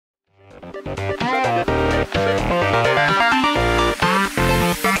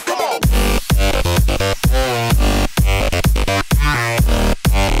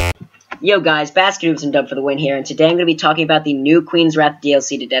Yo guys, Basket Hoops and Dub for the win here, and today I'm going to be talking about the new Queen's Wrath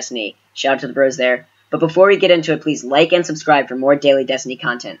DLC to Destiny. Shout out to the bros there. But before we get into it, please like and subscribe for more daily Destiny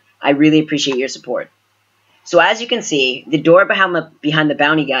content. I really appreciate your support. So as you can see, the door behind the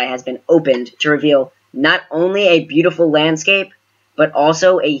bounty guy has been opened to reveal not only a beautiful landscape, but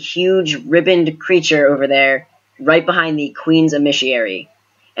also a huge ribboned creature over there, right behind the Queen's Emissary.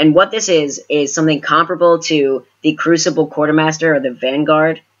 And what this is something comparable to the Crucible Quartermaster or the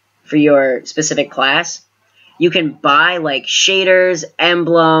Vanguard for your specific class. You can buy like shaders,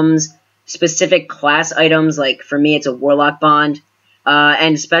 emblems, specific class items, like for me it's a Warlock Bond,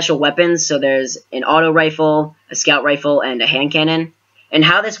 and special weapons. So there's an auto rifle, a scout rifle, and a hand cannon. And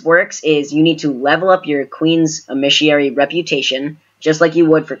how this works is you need to level up your Queen's Emissary reputation, just like you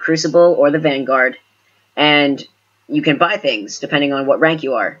would for Crucible or the Vanguard, and you can buy things depending on what rank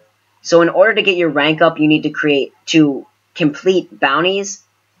you are. So in order to get your rank up, you need to complete bounties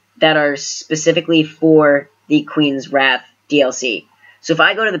that are specifically for the Queen's Wrath DLC. So if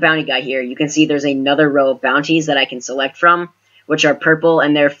I go to the bounty guy here, you can see there's another row of bounties that I can select from, which are purple,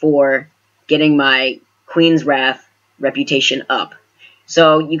 and therefore getting my Queen's Wrath reputation up.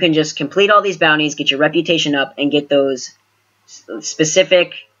 So you can just complete all these bounties, get your reputation up, and get those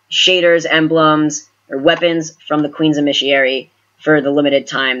specific shaders, emblems, or weapons from the Queen's Emissary for the limited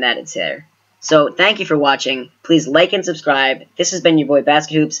time that it's there. So thank you for watching. Please like and subscribe. This has been your boy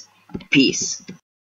Basket Hoops. Peace.